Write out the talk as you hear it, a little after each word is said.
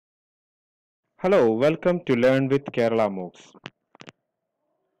Hello, welcome to Learn with Kerala MOOCs.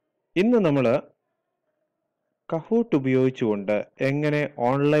 ഇന്ന് നമ്മൾ കഹൂട്ട് ഉപയോഗിച്ചുകൊണ്ട് എങ്ങനെ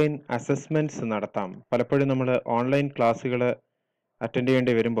ഓൺലൈൻ അസസ്മെന്റ്സ് നടത്താം. പലപ്പോഴും നമ്മൾ ഓൺലൈൻ ക്ലാസ്സുകൾ അറ്റൻഡ്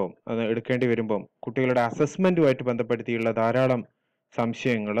ചെയ്യേണ്ടി വരുമ്പോൾ അത് എടുക്കേണ്ടി വരുമ്പോൾ കുട്ടികളുടെ അസസ്മെന്റുമായിട്ട് ബന്ധപ്പെടുത്തിയുള്ള ധാരാളം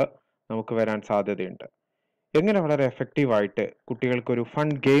സംശയങ്ങൾ നമുക്ക് വരാൻ സാധ്യതയുണ്ട്. എങ്ങനെ വളരെ എഫക്റ്റീവായിട്ട് കുട്ടികൾക്കൊരു ഫൺ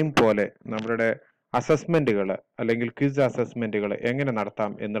ഗെയിം പോലെ നമ്മളുടെ അസസ്മെന്റുകൾ അല്ലെങ്കിൽ ക്വിസ് അസസ്മെന്റുകൾ എങ്ങനെ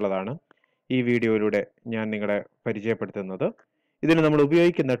നടത്താം എന്നുള്ളതാണ് ഈ വീഡിയോയിലൂടെ ഞാൻ നിങ്ങളെ പരിചയപ്പെടുത്തുന്നത്. ഇതിന് നമ്മൾ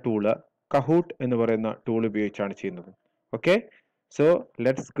ഉപയോഗിക്കുന്ന ടൂള് കഹൂട്ട് എന്ന് പറയുന്ന ടൂൾ ഉപയോഗിച്ചാണ് ചെയ്യുന്നത്. Okay, so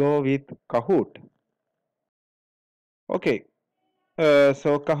let's go with കഹൂട്ട്. Okay, so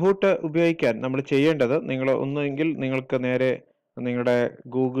കഹൂട്ട് ഉപയോഗിക്കാൻ നമ്മൾ ചെയ്യേണ്ടത്, നിങ്ങൾ ഒന്നുകിൽ നിങ്ങൾക്ക് നേരെ നിങ്ങളുടെ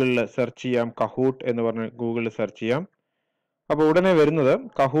ഗൂഗിളിൽ സെർച്ച് ചെയ്യാം. കഹൂട്ട് എന്ന് പറഞ്ഞ് ഗൂഗിളിൽ സെർച്ച് ചെയ്യാം. അപ്പോൾ ഉടനെ വരുന്നത്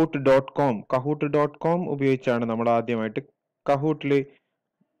kahoot.com ഉപയോഗിച്ചാണ് നമ്മൾ ആദ്യമായിട്ട് കഹൂട്ടിൽ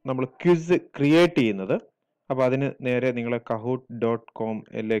നമ്മൾ ക്വിസ് ക്രിയേറ്റ് ചെയ്യുന്നത്. അപ്പോൾ അതിന് നേരെ നിങ്ങൾ kahoot.com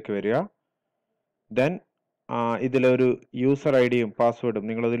വരിക. ദെൻ ഇതിലൊരു യൂസർ ഐ ഡിയും പാസ്വേഡും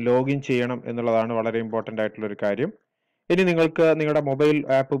നിങ്ങളത് ലോഗിൻ ചെയ്യണം എന്നുള്ളതാണ് വളരെ ഇമ്പോർട്ടൻ്റ് ആയിട്ടുള്ള ഒരു കാര്യം. ഇനി നിങ്ങൾക്ക് നിങ്ങളുടെ മൊബൈൽ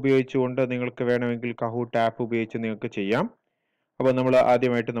ആപ്പ് ഉപയോഗിച്ചുകൊണ്ട് നിങ്ങൾക്ക് വേണമെങ്കിൽ കഹൂട്ട് ആപ്പ് ഉപയോഗിച്ച് നിങ്ങൾക്ക് ചെയ്യാം. അപ്പോൾ നമ്മൾ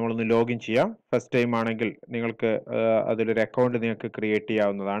ആദ്യമായിട്ട് നമ്മളൊന്ന് ലോഗിൻ ചെയ്യാം. ഫസ്റ്റ് ടൈം ആണെങ്കിൽ നിങ്ങൾക്ക് അതിലൊരു അക്കൗണ്ട് നിങ്ങൾക്ക് ക്രിയേറ്റ്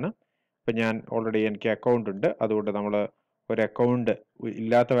ചെയ്യാവുന്നതാണ്. അപ്പം ഞാൻ ഓൾറെഡി എനിക്ക് അക്കൗണ്ട് ഉണ്ട്, അതുകൊണ്ട് നമ്മൾ ഒരു അക്കൗണ്ട്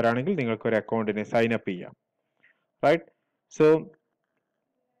ഇല്ലാത്തവരാണെങ്കിൽ നിങ്ങൾക്ക് ഒരു അക്കൗണ്ടിനെ സൈൻ അപ്പ് ചെയ്യാം. റൈറ്റ്,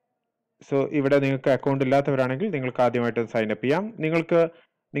 സോ ഇവിടെ നിങ്ങൾക്ക് അക്കൗണ്ട് ഇല്ലാത്തവരാണെങ്കിൽ നിങ്ങൾക്ക് ആദ്യമായിട്ട് സൈൻ അപ്പ് ചെയ്യാം. നിങ്ങൾക്ക്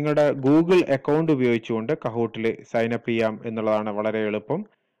നിങ്ങളുടെ ഗൂഗിൾ അക്കൗണ്ട് ഉപയോഗിച്ചുകൊണ്ട് കഹൂട്ടിൽ സൈൻ അപ്പ് ചെയ്യാം എന്നുള്ളതാണ് വളരെ എളുപ്പം.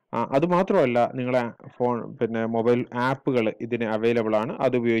 അതുമാത്രമല്ല, നിങ്ങളെ മൊബൈൽ ആപ്പുകൾ ഇതിന് അവൈലബിൾ ആണ്.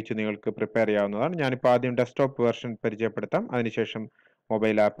 അത് ഉപയോഗിച്ച് നിങ്ങൾക്ക് പ്രിപ്പയർ ചെയ്യാവുന്നതാണ്. ഞാനിപ്പോൾ ആദ്യം ഡെസ്ക്ടോപ്പ് വെർഷൻ പരിചയപ്പെടുത്താം, അതിനുശേഷം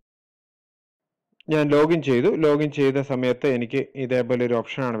മൊബൈൽ ആപ്പ്. ഞാൻ ലോഗിൻ ചെയ്ത സമയത്ത് എനിക്ക് ഇതേപോലെ ഒരു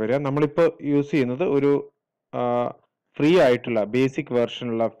ഓപ്ഷനാണ് വരിക. നമ്മളിപ്പോൾ യൂസ് ചെയ്യുന്നത് ഒരു ഫ്രീ ആയിട്ടുള്ള ബേസിക്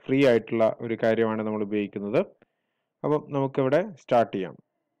വെർഷനുള്ള ഫ്രീ ആയിട്ടുള്ള ഒരു കാര്യമാണ് നമ്മൾ ഉപയോഗിക്കുന്നത്. അപ്പം നമുക്കിവിടെ സ്റ്റാർട്ട് ചെയ്യാം.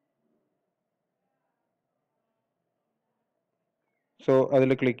 സോ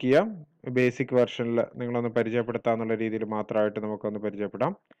അതിൽ ക്ലിക്ക് ചെയ്യാം. ബേസിക് വെർഷനിൽ നിങ്ങളൊന്ന് പരിചയപ്പെടുത്താന്നുള്ള രീതിയിൽ മാത്രമായിട്ട് നമുക്കൊന്ന്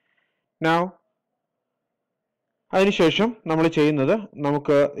പരിചയപ്പെടാം. നൗ അതിനുശേഷം നമ്മൾ ചെയ്യുന്നത്,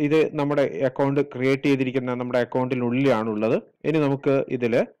 നമുക്ക് ഇത് നമ്മുടെ അക്കൗണ്ട് ക്രിയേറ്റ് ചെയ്തിരിക്കുന്ന നമ്മുടെ അക്കൗണ്ടിനുള്ളിലാണുള്ളത്. ഇനി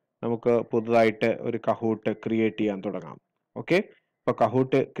നമുക്ക് പുതുതായിട്ട് ഒരു കഹൂട്ട് ക്രിയേറ്റ് ചെയ്യാൻ തുടങ്ങാം. ഓക്കെ, അപ്പോൾ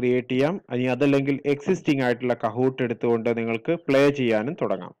കഹൂട്ട് ക്രിയേറ്റ് ചെയ്യാം. ഇനി അതല്ലെങ്കിൽ എക്സിസ്റ്റിംഗ് ആയിട്ടുള്ള കഹൂട്ട് എടുത്തുകൊണ്ട് നിങ്ങൾക്ക് പ്ലേ ചെയ്യാനും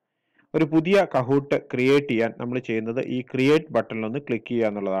തുടങ്ങാം. ഒരു പുതിയ കഹൂട്ട് ക്രിയേറ്റ് ചെയ്യാൻ നമ്മൾ ചെയ്യുന്നത് ഈ ക്രിയേറ്റ് ബട്ടണിൽ ഒന്ന് ക്ലിക്ക് ചെയ്യുക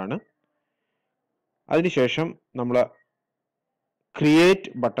എന്നുള്ളതാണ്. അതിനുശേഷം നമ്മൾ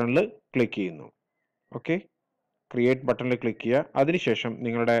ക്രിയേറ്റ് ബട്ടണിൽ ക്ലിക്ക് ചെയ്യുന്നു. ഓക്കെ, ക്രിയേറ്റ് ബട്ടണിൽ ക്ലിക്ക് ചെയ്യുക. അതിനുശേഷം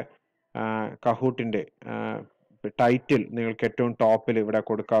നിങ്ങളുടെ കഹൂട്ടിൻ്റെ ടൈറ്റിൽ നിങ്ങൾക്ക് ഏറ്റവും ടോപ്പിൽ ഇവിടെ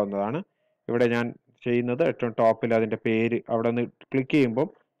കൊടുക്കാവുന്നതാണ്. ഇവിടെ ഞാൻ ചെയ്യുന്നത് ഏറ്റവും ടോപ്പിൽ അതിൻ്റെ പേര്, അവിടെ നിന്ന് ക്ലിക്ക് ചെയ്യുമ്പോൾ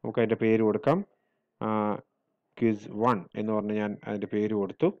നമുക്ക് അതിൻ്റെ പേര് കൊടുക്കാം. ക്വിസ് 1 എന്ന് പറഞ്ഞ് ഞാൻ അതിൻ്റെ പേര്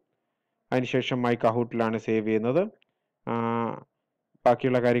കൊടുത്തു. അതിനുശേഷം മൈ കഹൂട്ടിലാണ് സേവ് ചെയ്യുന്നത്.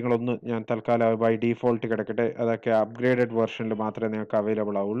 ബാക്കിയുള്ള കാര്യങ്ങളൊന്നും ഞാൻ തൽക്കാലം ബൈ ഡീഫോൾട്ട് കിടക്കട്ടെ. അതൊക്കെ അപ്ഗ്രേഡഡ് വെർഷനിൽ മാത്രമേ നിങ്ങൾക്ക്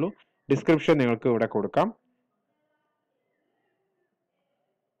അവൈലബിൾ ആവുള്ളൂ. ഡിസ്ക്രിപ്ഷൻ നിങ്ങൾക്ക് ഇവിടെ കൊടുക്കാം.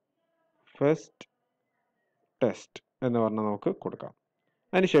 ഫസ്റ്റ് ടെസ്റ്റ് എന്ന് പറഞ്ഞ് നമുക്ക് കൊടുക്കാം.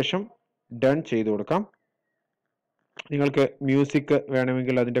 അതിനുശേഷം ഡൺ ചെയ്ത് കൊടുക്കാം. നിങ്ങൾക്ക് മ്യൂസിക്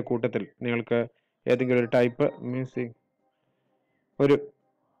വേണമെങ്കിൽ അതിൻ്റെ കൂട്ടത്തിൽ നിങ്ങൾക്ക് ഏതെങ്കിലും ഒരു ടൈപ്പ് മ്യൂസിക്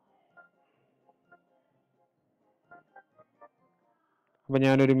അപ്പം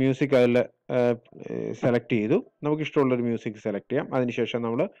ഞാനൊരു മ്യൂസിക് അതിൽ സെലക്ട് ചെയ്തു. നമുക്ക് ഇഷ്ടമുള്ളൊരു മ്യൂസിക് സെലക്ട് ചെയ്യാം. അതിനുശേഷം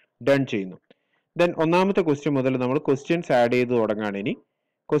നമ്മൾ ഡൺ ചെയ്യുന്നു. ദെൻ ഒന്നാമത്തെ ക്വസ്റ്റ്യൻ മുതൽ നമ്മൾ ക്വസ്റ്റ്യൻസ് ആഡ് ചെയ്ത് തുടങ്ങുകയാണ്. ഇനി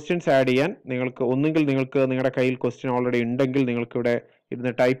ക്വസ്റ്റ്യൻസ് ആഡ് ചെയ്യാൻ നിങ്ങൾക്ക് നിങ്ങളുടെ കയ്യിൽ ക്വസ്റ്റ്യൻ ഓൾറെഡി ഉണ്ടെങ്കിൽ നിങ്ങൾക്ക് ഇവിടെ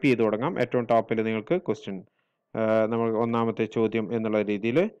ഇരുന്ന് ടൈപ്പ് ചെയ്ത് തുടങ്ങാം. ഏറ്റവും ടോപ്പിൽ നിങ്ങൾക്ക് ക്വസ്റ്റ്യൻ, നമ്മൾ ഒന്നാമത്തെ ചോദ്യം എന്നുള്ള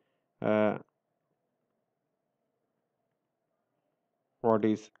രീതിയിൽ വാട്ട്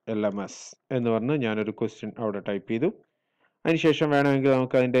ഈസ് LMS എന്ന് പറഞ്ഞ് ഞാനൊരു ക്വസ്റ്റ്യൻ അവിടെ ടൈപ്പ് ചെയ്തു. അതിനുശേഷം വേണമെങ്കിൽ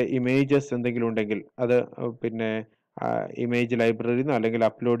നമുക്ക് അതിൻ്റെ ഇമേജസ് എന്തെങ്കിലും ഉണ്ടെങ്കിൽ അത് ഇമേജ് ലൈബ്രറിയിൽ നിന്നോ അല്ലെങ്കിൽ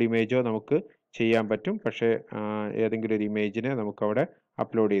അപ്ലോഡ് ഇമേജോ നമുക്ക് ചെയ്യാൻ പറ്റും. പക്ഷേ ഏതെങ്കിലും ഒരു ഇമേജിനെ നമുക്ക് അവിടെ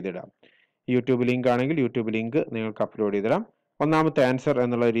അപ്ലോഡ് ചെയ്തിടാം. യൂട്യൂബ് ലിങ്ക് ആണെങ്കിൽ യൂട്യൂബ് ലിങ്ക് നിങ്ങൾക്ക് അപ്ലോഡ് ചെയ്തിടാം. ഒന്നാമത്തെ ആൻസർ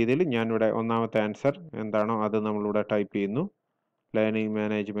എന്നുള്ള രീതിയിൽ ഞാനിവിടെ ഒന്നാമത്തെ ആൻസർ എന്താണോ അത് നമ്മളിവിടെ ടൈപ്പ് ചെയ്യുന്നു. Learning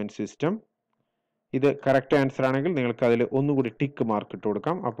management system. ഇത് കറക്റ്റ് ആൻസർ ആണെങ്കിൽ നിങ്ങൾക്ക് അതിൽ ഒന്നുകൂടി ടിക്ക് മാർക്ക് ഇട്ട്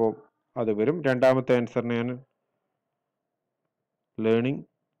കൊടുക്കാം. അപ്പോൾ അത് വരും. രണ്ടാമത്തെ ആൻസറിന് ഞാൻ ലേണിംഗ്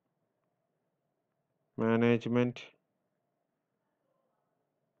മാനേജ്മെന്റ്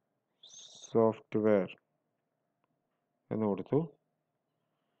സോഫ്റ്റ്വെയർ എന്ന് കൊടുത്തു.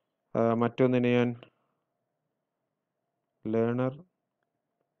 മറ്റൊന്നിന് ഞാൻ learner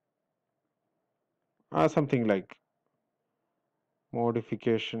something like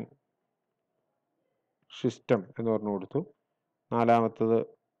modification system എന്ന് പറഞ്ഞു കൊടുത്തു. നാലാമത്തത്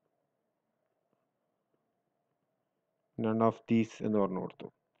നൺ ഓഫ് ദീസ് എന്ന് പറഞ്ഞു കൊടുത്തു.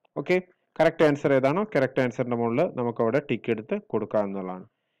 ഓക്കെ, കറക്റ്റ് ആൻസർ ഏതാണോ കറക്റ്റ് ആൻസറിന്റെ മുകളിൽ നമുക്ക് അവിടെ ടിക്ക് എടുത്ത് കൊടുക്കാവുന്നതാണ്.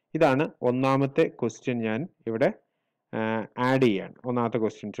 ഇതാണ് ഒന്നാമത്തെ ക്വസ്റ്റ്യൻ ഞാൻ ഇവിടെ ആഡ് ചെയ്യാണ്. ഒന്നാമത്തെ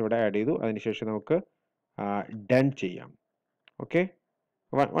ക്വസ്റ്റ്യൻസ് ഇവിടെ ആഡ് ചെയ്തു. അതിനുശേഷം നമുക്ക് ഡൺ ചെയ്യാം. ഓക്കെ,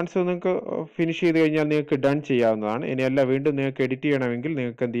 വൺസ് നിങ്ങൾക്ക് ഫിനിഷ് ചെയ്ത് കഴിഞ്ഞാൽ നിങ്ങൾക്ക് ഡൺ ചെയ്യാവുന്നതാണ്. ഇനിയല്ല വീണ്ടും നിങ്ങൾക്ക് എഡിറ്റ് ചെയ്യണമെങ്കിൽ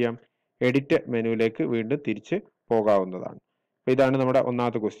നിങ്ങൾക്ക് എന്ത് ചെയ്യാം, എഡിറ്റ് മെനുവിലേക്ക് വീണ്ടും തിരിച്ച് പോകാവുന്നതാണ്. അപ്പോൾ ഇതാണ് നമ്മുടെ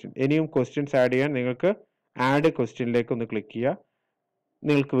ഒന്നാമത്തെ ക്വസ്റ്റ്യൻ. ഇനിയും ക്വസ്റ്റ്യൻസ് ആഡ് ചെയ്യാൻ നിങ്ങൾക്ക് ആഡ് ക്വസ്റ്റ്യനിലേക്ക് ഒന്ന് ക്ലിക്ക് ചെയ്യുക.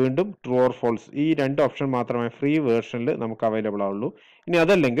 നിങ്ങൾക്ക് വീണ്ടും ട്രൂ ഓർ ഫോൾസ് ഈ രണ്ട് ഓപ്ഷൻ മാത്രമേ ഫ്രീ വേർഷനിൽ നമുക്ക് അവൈലബിൾ ആവുള്ളൂ. ഇനി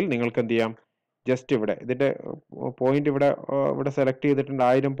അതല്ലെങ്കിൽ നിങ്ങൾക്ക് എന്ത് ചെയ്യാം, ജസ്റ്റ് ഇവിടെ ഇതിന്റെ പോയിന്റ് ഇവിടെ സെലക്ട് ചെയ്തിട്ടുണ്ട്.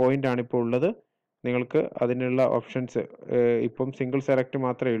 1000 പോയിന്റ് ആണ് ഇപ്പോൾ ഉള്ളത്. നിങ്ങൾക്ക് അതിനുള്ള ഓപ്ഷൻസ് ഇപ്പം സിംഗിൾ സെലക്ട്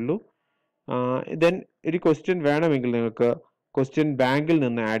മാത്രമേ ഉള്ളൂ. ദെൻ ഒരു ക്വസ്റ്റ്യൻ വേണമെങ്കിൽ നിങ്ങൾക്ക് ക്വസ്റ്റ്യൻ ബാങ്കിൽ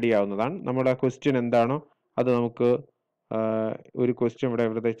നിന്ന് ആഡ് ചെയ്യാവുന്നതാണ്. നമ്മുടെ ക്വസ്റ്റ്യൻ എന്താണോ അത് നമുക്ക് ഒരു ക്വസ്റ്റ്യൻ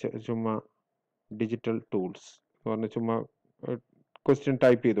ഇവിടെ ചുമ്മാ ഡിജിറ്റൽ ടൂൾസ് എന്ന് പറഞ്ഞ് ചുമ്മാ ക്വസ്റ്റ്യൻ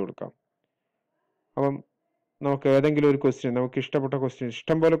ടൈപ്പ് ചെയ്ത് കൊടുക്കാം. അപ്പം നമുക്ക് ഏതെങ്കിലും ഒരു ക്വസ്റ്റ്യൻ, നമുക്ക് ഇഷ്ടപ്പെട്ട ക്വസ്റ്റ്യൻ,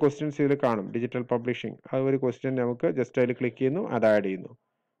 ഇഷ്ടംപോലെ ക്വസ്റ്റ്യൻസ് ഇതിൽ കാണും. ഡിജിറ്റൽ പബ്ലിഷിംഗ് ആ ഒരു ക്വസ്റ്റ്യൻ നമുക്ക് ജസ്റ്റ് അതിൽ ക്ലിക്ക് ചെയ്യുന്നു, അത് ആഡ് ചെയ്യുന്നു.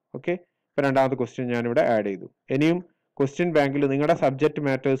 ഓക്കെ, ഇപ്പം രണ്ടാമത്തെ ക്വസ്റ്റ്യൻ ഞാനിവിടെ ആഡ് ചെയ്തു. ഇനിയും ക്വസ്റ്റ്യൻ ബാങ്കിൽ നിങ്ങളുടെ സബ്ജക്റ്റ്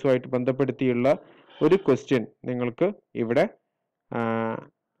മാറ്റേഴ്സുമായിട്ട് ബന്ധപ്പെടുത്തിയുള്ള ഒരു ക്വസ്റ്റ്യൻ നിങ്ങൾക്ക് ഇവിടെ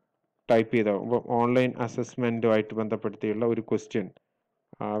ടൈപ്പ് ചെയ്ത ഓൺലൈൻ അസസ്മെന്റുമായിട്ട് ബന്ധപ്പെടുത്തിയുള്ള ഒരു ക്വസ്റ്റ്യൻ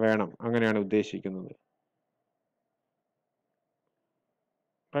വേണം, അങ്ങനെയാണ് ഉദ്ദേശിക്കുന്നത്.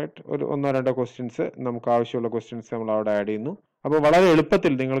 റൈറ്റ്, ഒരു ഒന്നോ രണ്ടോ ക്വസ്റ്റ്യൻസ് നമുക്ക് ആവശ്യമുള്ള ക്വസ്റ്റ്യൻസ് നമ്മൾ അവിടെ ആഡ് ചെയ്യുന്നു. അപ്പോൾ വളരെ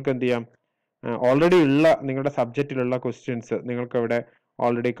എളുപ്പത്തിൽ നിങ്ങൾക്ക് എന്ത് ചെയ്യാം, ഓൾറെഡി ഉള്ള നിങ്ങളുടെ സബ്ജക്റ്റിലുള്ള ക്വസ്റ്റ്യൻസ് നിങ്ങൾക്ക് ഇവിടെ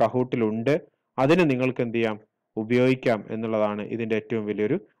ഓൾറെഡി കഹൂട്ടിലുണ്ട്. അതിന് നിങ്ങൾക്ക് എന്ത് ചെയ്യാം, ഉപയോഗിക്കാം എന്നുള്ളതാണ് ഇതിന്റെ ഏറ്റവും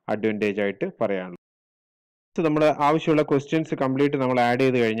വലിയൊരു അഡ്വാൻറ്റേജ് ആയിട്ട് പറയാനുള്ളത്. നമ്മൾ ആവശ്യമുള്ള ക്വസ്റ്റ്യൻസ് കംപ്ലീറ്റ് നമ്മൾ ആഡ്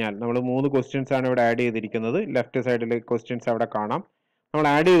ചെയ്ത് കഴിഞ്ഞാൽ, നമ്മൾ 3 ക്വസ്റ്റ്യൻസ് ആണ് ഇവിടെ ആഡ് ചെയ്തിരിക്കുന്നത്. ലെഫ്റ്റ് സൈഡിൽ ക്വസ്റ്റ്യൻസ് അവിടെ കാണാം. നമ്മൾ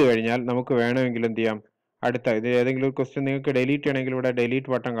ആഡ് ചെയ്ത് കഴിഞ്ഞാൽ നമുക്ക് വേണമെങ്കിൽ എന്ത് ചെയ്യാം, അടുത്ത ഇത് ഏതെങ്കിലും ഒരു ക്വസ്റ്റ്യൻ നിങ്ങൾക്ക് ഡിലീറ്റ് ചെയ്യണമെങ്കിൽ ഇവിടെ ഡിലീറ്റ്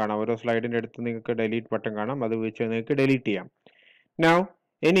ബട്ടൺ കാണാം. ഓരോ സ്ലൈഡിന്റെ അടുത്ത് നിങ്ങൾക്ക് ഡിലീറ്റ് ബട്ടൺ കാണാം. അത് വെച്ച് നിങ്ങൾക്ക് ഡിലീറ്റ് ചെയ്യാം. നൗ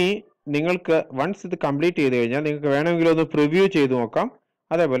ഇനി നിങ്ങൾക്ക് വൺസ് ഇത് കംപ്ലീറ്റ് ചെയ്ത് കഴിഞ്ഞാൽ നിങ്ങൾക്ക് വേണമെങ്കിൽ ഒന്ന് പ്രിവ്യൂ ചെയ്ത് നോക്കാം.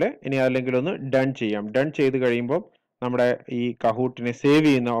 അതേപോലെ ഇനി അല്ലെങ്കിൽ ഒന്ന് ഡൺ ചെയ്യാം. ഡൺ ചെയ്ത് കഴിയുമ്പോൾ നമ്മുടെ ഈ കഹൂട്ടിനെ സേവ്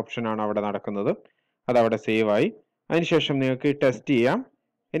ചെയ്യുന്ന ഓപ്ഷനാണ് അവിടെ നടക്കുന്നത്. അതവിടെ സേവ് ആയി. അതിനുശേഷം നിങ്ങൾക്ക് ടെസ്റ്റ് ചെയ്യാം.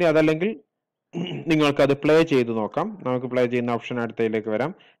 ഇനി അതല്ലെങ്കിൽ നിങ്ങൾക്ക് അത് പ്ലേ ചെയ്ത് നോക്കാം. നമുക്ക് പ്ലേ ചെയ്യുന്ന ഓപ്ഷൻ അടുത്തതിലേക്ക്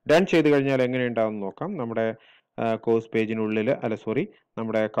വരാം. ഡൺ ചെയ്ത് കഴിഞ്ഞാൽ എങ്ങനെ ഉണ്ടാവും നോക്കാം. നമ്മുടെ കോഴ്സ് പേജിനുള്ളിൽ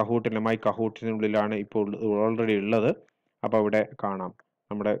നമ്മുടെ കഹൂട്ടിലെ മൈ കഹൂട്ടിനുള്ളിലാണ് ഇപ്പോൾ ഓൾറെഡി ഉള്ളത്. അപ്പോൾ ഇവിടെ കാണാം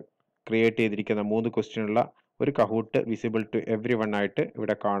നമ്മുടെ ക്രിയേറ്റ് ചെയ്തിരിക്കുന്ന 3 ക്വസ്റ്റ്യൻ ഉള്ള ഒരു കഹൂട്ട് വിസിബിൾ ടു എവ്രി വൺ ആയിട്ട്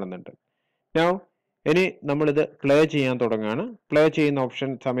ഇവിടെ കാണുന്നുണ്ട്. നൗ ഇനി നമ്മളിത് പ്ലേ ചെയ്യാൻ തുടങ്ങുകയാണ്. പ്ലേ ചെയ്യുന്ന ഓപ്ഷൻ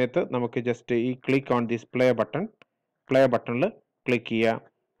സമയത്ത് നമുക്ക് ജസ്റ്റ് ഈ ക്ലിക്ക് ഓൺ ദിസ് പ്ലേ ബട്ടണിൽ ക്ലിക്ക് ചെയ്യുക.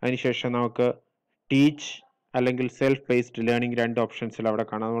 അതിനുശേഷം നമുക്ക് ടീച്ച് അല്ലെങ്കിൽ സെൽഫ് ബേസ്ഡ് ലേണിംഗ് 2 ഓപ്ഷൻസിൽ അവിടെ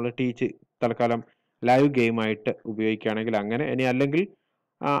കാണാം. നമ്മൾ ടീച്ച് തൽക്കാലം ലൈവ് ഗെയിം ആയിട്ട് ഉപയോഗിക്കുകയാണെങ്കിൽ അങ്ങനെ, ഇനി അല്ലെങ്കിൽ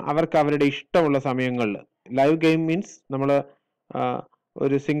അവർക്ക് അവരുടെ ഇഷ്ടമുള്ള സമയങ്ങളിൽ ലൈവ് ഗെയിം മീൻസ് നമ്മൾ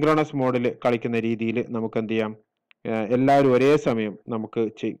ഒരു സിങ്ക്രണസ് മോഡിൽ കളിക്കുന്ന രീതിയിൽ നമുക്ക് എന്ത് ചെയ്യാം, എല്ലാവരും ഒരേ സമയം നമുക്ക്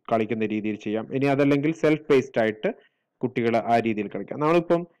കളിക്കുന്ന രീതിയിൽ ചെയ്യാം. ഇനി അതല്ലെങ്കിൽ സെൽഫ് ബേസ്ഡ് ആയിട്ട് കുട്ടികൾ ആ രീതിയിൽ കളിക്കാം.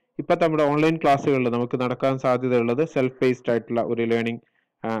 ഇപ്പോഴത്തെ നമ്മുടെ ഓൺലൈൻ ക്ലാസ്സുകളിൽ നമുക്ക് നടക്കാൻ സാധ്യതയുള്ളത് സെൽഫ് ബേസ്ഡ് ആയിട്ടുള്ള ഒരു ലേണിംഗ്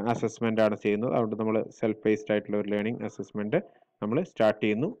അസസ്മെന്റ് ആണ് ചെയ്യുന്നത്. അതുകൊണ്ട് നമ്മൾ സെൽഫ് ബേസ്ഡ് ആയിട്ടുള്ള ഒരു ലേണിംഗ് അസസ്മെന്റ് നമ്മൾ സ്റ്റാർട്ട്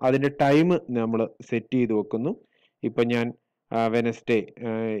ചെയ്യുന്നു. അതിന്റെ ടൈം നമ്മൾ സെറ്റ് ചെയ്ത് വെക്കുന്നു. ഇപ്പം ഞാൻ വെനസ്ഡേ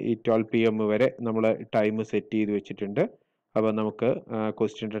ഈ 12 PM വരെ നമ്മൾ ടൈം സെറ്റ് ചെയ്ത് വെച്ചിട്ടുണ്ട്. അപ്പോൾ നമുക്ക്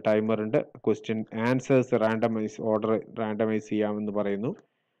ക്വസ്റ്റ്യൻ്റെ ടൈമർ ഉണ്ട്. ക്വസ്റ്റ്യൻ ആൻസേഴ്സ് റാൻഡമൈസ് ചെയ്യാമെന്ന് പറയുന്നു.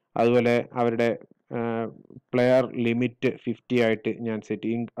 അതുപോലെ അവരുടെ പ്ലെയർ ലിമിറ്റ് 50 ആയിട്ട് ഞാൻ സെറ്റ്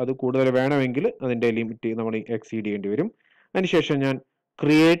ചെയ്യും. അത് കൂടുതൽ വേണമെങ്കിൽ അതിൻ്റെ ലിമിറ്റ് നമ്മൾ എക്സീഡ് ചെയ്യേണ്ടി വരും. അതിനുശേഷം ഞാൻ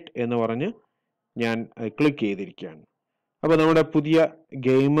ക്രിയേറ്റ് എന്ന് പറഞ്ഞ് ഞാൻ ക്ലിക്ക് ചെയ്തിരിക്കുകയാണ്. അപ്പോൾ നമ്മുടെ പുതിയ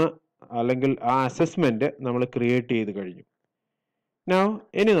ഗെയിം അല്ലെങ്കിൽ ആ അസസ്മെന്റ് നമ്മൾ ക്രിയേറ്റ് ചെയ്ത് കഴിഞ്ഞു.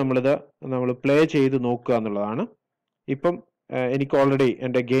 ഇനി നമ്മൾ പ്ലേ ചെയ്ത് നോക്കുക എന്നുള്ളതാണ്. ഇപ്പം എനിക്ക് ഓൾറെഡി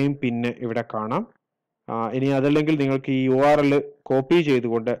എൻ്റെ ഗെയിം പിന്നെ ഇവിടെ കാണാം. ഇനി അതല്ലെങ്കിൽ നിങ്ങൾക്ക് ഈ URL കോപ്പി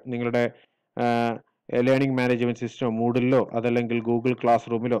ചെയ്തുകൊണ്ട് നിങ്ങളുടെ ലേണിംഗ് മാനേജ്മെന്റ് സിസ്റ്റം മൂഡിലോ അതല്ലെങ്കിൽ ഗൂഗിൾ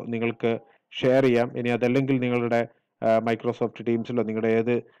ക്ലാസ് റൂമിലോ നിങ്ങൾക്ക് ഷെയർ ചെയ്യാം. ഇനി അതല്ലെങ്കിൽ നിങ്ങളുടെ മൈക്രോസോഫ്റ്റ് ടീംസിലോ നിങ്ങളുടെ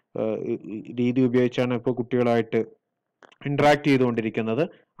ഏത് രീതി ഉപയോഗിച്ചാണ് ഇപ്പോൾ കുട്ടികളുമായിട്ട് ഇന്ററാക്ട് ചെയ്തുകൊണ്ടിരിക്കുന്നത്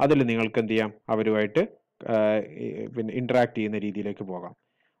അതിൽ നിങ്ങൾക്ക് എന്ത് ചെയ്യാം, അവരുമായിട്ട് പിന്നെ ഇന്ററാക്ട് ചെയ്യുന്ന രീതിയിലേക്ക് പോകാം.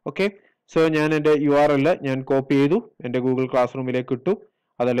 ഓക്കെ, സോ ഞാൻ എൻ്റെ URL ഞാൻ കോപ്പി ചെയ്തു, എൻ്റെ ഗൂഗിൾ ക്ലാസ് റൂമിലേക്ക് ഇട്ടു,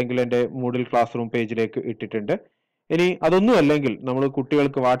 അതല്ലെങ്കിൽ എൻ്റെ മൂഡിൽ ക്ലാസ് റൂം പേജിലേക്ക് ഇട്ടിട്ടുണ്ട്. ഇനി അതൊന്നും അല്ലെങ്കിൽ നമ്മൾ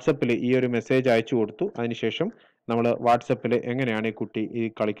കുട്ടികൾക്ക് വാട്സപ്പിൽ ഈ ഒരു മെസ്സേജ് അയച്ചു കൊടുത്തു. അതിനുശേഷം നമ്മൾ വാട്സപ്പിൽ എങ്ങനെയാണ് ഈ കുട്ടി ഈ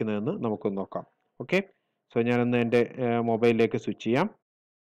കളിക്കുന്നതെന്ന് നമുക്കൊന്ന് നോക്കാം. ഓക്കെ, സോ ഞാനൊന്ന് എൻ്റെ മൊബൈലിലേക്ക് സ്വിച്ച് ചെയ്യാം.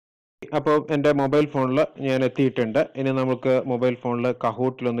 അപ്പോൾ എൻ്റെ മൊബൈൽ ഫോണിൽ ഞാൻ എത്തിയിട്ടുണ്ട്. ഇനി നമുക്ക് മൊബൈൽ ഫോണിൽ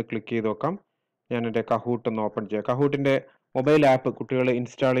കഹൂട്ടിലൊന്ന് ക്ലിക്ക് ചെയ്ത് നോക്കാം. ഞാൻ എൻ്റെ കഹൂട്ട് ഒന്ന് ഓപ്പൺ ചെയ്യാം. കഹൂട്ടിൻ്റെ മൊബൈൽ ആപ്പ് കുട്ടികൾ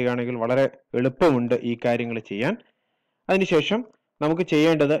ഇൻസ്റ്റാൾ ചെയ്യുകയാണെങ്കിൽ വളരെ എളുപ്പമുണ്ട് ഈ കാര്യങ്ങൾ ചെയ്യാൻ. അതിനുശേഷം നമുക്ക്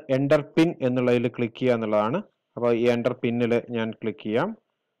ചെയ്യേണ്ടത് എൻ്റർ പിൻ എന്നുള്ളതിൽ ക്ലിക്ക് ചെയ്യുക എന്നുള്ളതാണ്. അപ്പോൾ ഈ എൻ്റർ പിന്നിൽ ഞാൻ ക്ലിക്ക് ചെയ്യാം.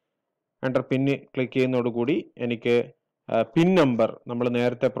 എൻ്റർ പിന്ന് ക്ലിക്ക് ചെയ്യുന്നതോടുകൂടി എനിക്ക് പിൻ നമ്പർ, നമ്മൾ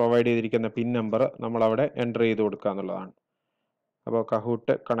നേരത്തെ പ്രൊവൈഡ് ചെയ്തിരിക്കുന്ന പിൻ നമ്പർ നമ്മൾ അവിടെ എൻ്റർ ചെയ്ത് കൊടുക്കുക എന്നുള്ളതാണ്. അപ്പോൾ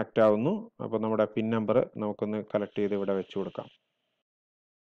കഹൂട്ട് കണക്റ്റ് ആവുന്നു. അപ്പോൾ നമ്മുടെ പിൻ നമ്പർ നമുക്കൊന്ന് കളക്ട് ചെയ്ത് ഇവിടെ വെച്ച് കൊടുക്കാം.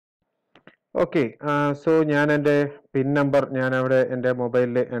 ഓക്കെ, സോ ഞാൻ എൻ്റെ പിൻ നമ്പർ ഞാൻ അവിടെ എൻ്റെ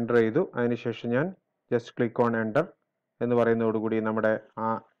മൊബൈലിൽ എൻ്റർ ചെയ്തു. അതിനുശേഷം ഞാൻ ജസ്റ്റ് ക്ലിക്ക് ഓൺ എൻ്റർ എന്ന് പറയുന്നതോടുകൂടി നമ്മുടെ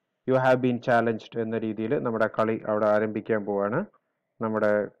യു ഹാവ് ബീൻ ചാലഞ്ച്ഡ് എന്ന രീതിയിൽ നമ്മുടെ കളി അവിടെ ആരംഭിക്കാൻ പോവാണ്.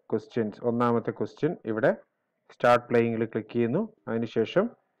 നമ്മുടെ ക്വസ്റ്റ്യൻസ്, ഒന്നാമത്തെ ക്വസ്റ്റ്യൻ ഇവിടെ സ്റ്റാർട്ട് പ്ലേയിങ്ങിൽ ക്ലിക്ക് ചെയ്യുന്നു. അതിനുശേഷം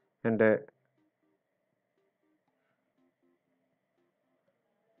എൻ്റെ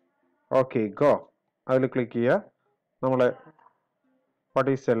ഓക്കെ ഗോ അതിൽ ക്ലിക്ക് ചെയ്യുക. നമ്മളെ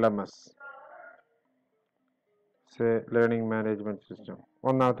what is LMS, learning management system,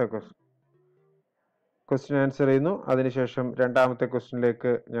 ഒന്നാമത്തെ ക്വസ്റ്റ്യൻ ആൻസർ ചെയ്യുന്നു. അതിനുശേഷം രണ്ടാമത്തെ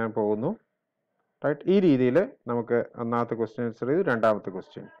ക്വസ്റ്റ്യനിലേക്ക് ഞാൻ പോകുന്നു. റൈറ്റ്, ഈ രീതിയിൽ നമുക്ക് ഒന്നാമത്തെ ക്വസ്റ്റ്യൻ ആൻസർ ചെയ്തു, രണ്ടാമത്തെ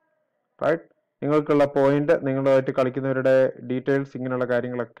ക്വസ്റ്റ്യൻ. റൈറ്റ്, നിങ്ങൾക്കുള്ള പോയിന്റ്, നിങ്ങളുമായിട്ട് കളിക്കുന്നവരുടെ ഡീറ്റെയിൽസ്, ഇങ്ങനെയുള്ള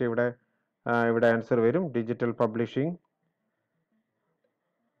കാര്യങ്ങളൊക്കെ ഇവിടെ ആൻസർ വരും. ഡിജിറ്റൽ പബ്ലിഷിംഗ്,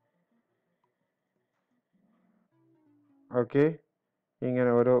 ഓക്കെ,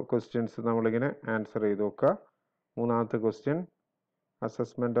 ഇങ്ങനെ ഓരോ ക്വസ്റ്റ്യൻസ് നമ്മളിങ്ങനെ ആൻസർ ചെയ്ത് നോക്കുക. മൂന്നാമത്തെ question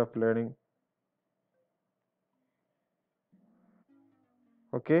assessment of learning,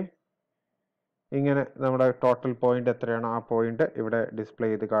 okay, ഇങ്ങനെ നമ്മുടെ ടോട്ടൽ പോയിന്റ് എത്രയാണോ ആ പോയിന്റ് ഇവിടെ ഡിസ്പ്ലേ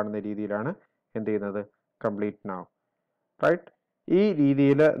ചെയ്ത് കാണുന്ന രീതിയിലാണ് എന്ത് ചെയ്യുന്നത്, കംപ്ലീറ്റ് നാവ്. റൈറ്റ്, ഈ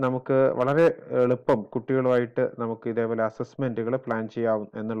രീതിയിൽ നമുക്ക് വളരെ എളുപ്പം കുട്ടികളുമായിട്ട് നമുക്ക് ഇതേപോലെ അസസ്മെന്റുകൾ പ്ലാൻ ചെയ്യാവും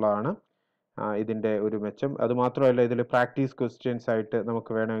എന്നുള്ളതാണ് ഇതിൻ്റെ ഒരു മെച്ചം. അതുമാത്രമല്ല, ഇതിൽ പ്രാക്ടീസ് ക്വസ്റ്റ്യൻസ് ആയിട്ട്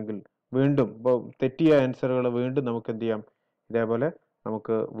നമുക്ക് വേണമെങ്കിൽ വീണ്ടും ഇപ്പോൾ തെറ്റിയ ആൻസറുകൾ വീണ്ടും നമുക്ക് എന്ത് ചെയ്യാം, ഇതേപോലെ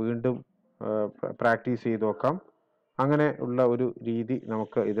നമുക്ക് വീണ്ടും പ്രാക്ടീസ് ചെയ്ത് നോക്കാം. അങ്ങനെ ഉള്ള ഒരു രീതി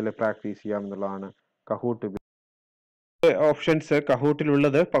നമുക്ക് ഇതിൽ പ്രാക്ടീസ് ചെയ്യാം എന്നുള്ളതാണ് കഹൂട്ട്. ഓപ്ഷൻസ്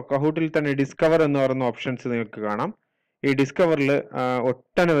കഹൂട്ടിലുള്ളത്, കഹൂട്ടിൽ തന്നെ ഡിസ്കവർ എന്ന് പറയുന്ന ഓപ്ഷൻസ് നിങ്ങൾക്ക് കാണാം. ഈ ഡിസ്കവറിൽ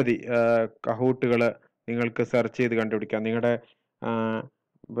ഒട്ടനവധി കഹൂട്ടുകൾ നിങ്ങൾക്ക് സെർച്ച് ചെയ്ത് കണ്ടുപിടിക്കാം. നിങ്ങളുടെ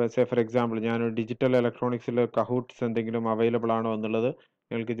ഫോർ എക്സാമ്പിൾ ഞാനൊരു ഡിജിറ്റൽ ഇലക്ട്രോണിക്സിൽ കഹൂട്ട്സ് എന്തെങ്കിലും അവൈലബിൾ ആണോ എന്നുള്ളത്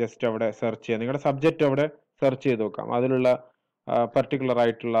നിങ്ങൾക്ക് ജസ്റ്റ് അവിടെ സെർച്ച് ചെയ്യാം. നിങ്ങളുടെ സബ്ജക്റ്റ് അവിടെ സെർച്ച് ചെയ്ത് നോക്കാം. അതിലുള്ള പർട്ടിക്കുലർ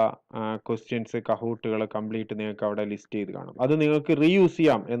ആയിട്ടുള്ള ക്വസ്റ്റ്യൻസ്, കഹൂട്ടുകൾ കംപ്ലീറ്റ് നിങ്ങൾക്ക് അവിടെ ലിസ്റ്റ് ചെയ്ത് കാണും. അത് നിങ്ങൾക്ക് റീയൂസ്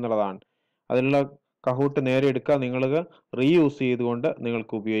ചെയ്യാം എന്നുള്ളതാണ്. അതിലുള്ള കഹൂട്ട് നേരെ എടുക്കുക, നിങ്ങൾ റീയൂസ് ചെയ്തുകൊണ്ട്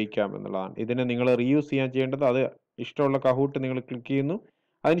നിങ്ങൾക്ക് ഉപയോഗിക്കാം എന്നുള്ളതാണ്. ഇതിനെ നിങ്ങൾ റീയൂസ് ചെയ്യേണ്ടത്, അത് ഇഷ്ടമുള്ള കഹൂട്ട് നിങ്ങൾ ക്ലിക്ക് ചെയ്യുന്നു.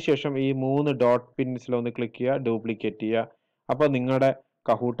 അതിനുശേഷം ഈ 3 ഡോട്ട് പിൻസിലൊന്ന് ക്ലിക്ക് ചെയ്യുക, ഡ്യൂപ്ലിക്കേറ്റ് ചെയ്യുക. അപ്പോൾ നിങ്ങളുടെ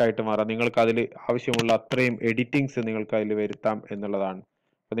കഹൂട്ടായിട്ട് മാറാം. നിങ്ങൾക്ക് അതിൽ ആവശ്യമുള്ള അത്രയും എഡിറ്റിങ്സ് നിങ്ങൾക്ക് അതിൽ വരുത്താം എന്നുള്ളതാണ്.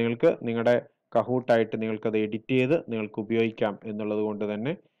 അപ്പോൾ നിങ്ങൾക്ക് നിങ്ങളുടെ കഹൂട്ടായിട്ട് നിങ്ങൾക്കത് എഡിറ്റ് ചെയ്ത് നിങ്ങൾക്ക് ഉപയോഗിക്കാം എന്നുള്ളത് കൊണ്ട്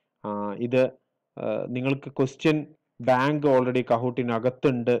തന്നെ ഇത് നിങ്ങൾക്ക് ക്വസ്റ്റ്യൻ ബാങ്ക് ഓൾറെഡി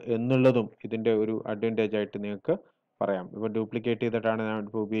കഹൂട്ടിനകത്തുണ്ട് എന്നുള്ളതും ഇതിൻ്റെ ഒരു അഡ്വാൻറ്റേജ് ആയിട്ട് നിങ്ങൾക്ക് പറയാം. ഇപ്പോൾ ഡ്യൂപ്ലിക്കേറ്റ് ചെയ്തിട്ടാണ് ഞാൻ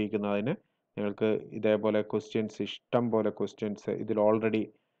ഇപ്പോൾ ഉപയോഗിക്കുന്നതിന് നിങ്ങൾക്ക് ഇതേപോലെ ക്വസ്റ്റ്യൻസ്, ഇഷ്ടം പോലെ ക്വസ്റ്റ്യൻസ് ഇതിൽ ഓൾറെഡി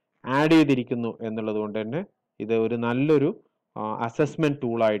ആഡ് ചെയ്തിരിക്കുന്നു എന്നുള്ളത് കൊണ്ട് തന്നെ ഇത് ഒരു നല്ലൊരു അസസ്മെന്റ്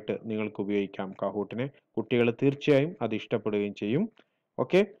ടൂളായിട്ട് നിങ്ങൾക്ക് ഉപയോഗിക്കാം കഹൂട്ടിനെ. കുട്ടികൾ തീർച്ചയായും അത് ഇഷ്ടപ്പെടുകയും ചെയ്യും.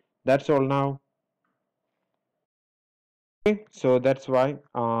 Okay, that's all now. So that's why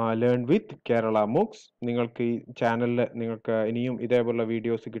learn with Kerala MOOCs. നിങ്ങൾക്ക് ഈ ചാനലിൽ നിങ്ങൾക്ക് ഇനിയും ഇതേപോലുള്ള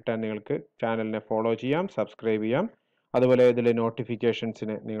വീഡിയോസ് കിട്ടാൻ നിങ്ങൾക്ക് ചാനലിനെ ഫോളോ ചെയ്യാം, സബ്സ്ക്രൈബ് ചെയ്യാം. അതുപോലെ ഇതിലെ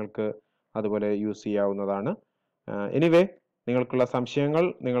നോട്ടിഫിക്കേഷൻസിന് നിങ്ങൾക്ക് അതുപോലെ യൂസ് ചെയ്യാവുന്നതാണ്. എനിവേ, നിങ്ങൾക്കുള്ള സംശയങ്ങൾ,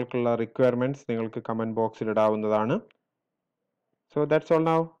 നിങ്ങൾക്കുള്ള റിക്വയർമെന്റ്സ് നിങ്ങൾക്ക് കമന്റ് ബോക്സിൽ ഇടാവുന്നതാണ്. So that's all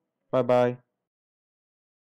now. Bye bye.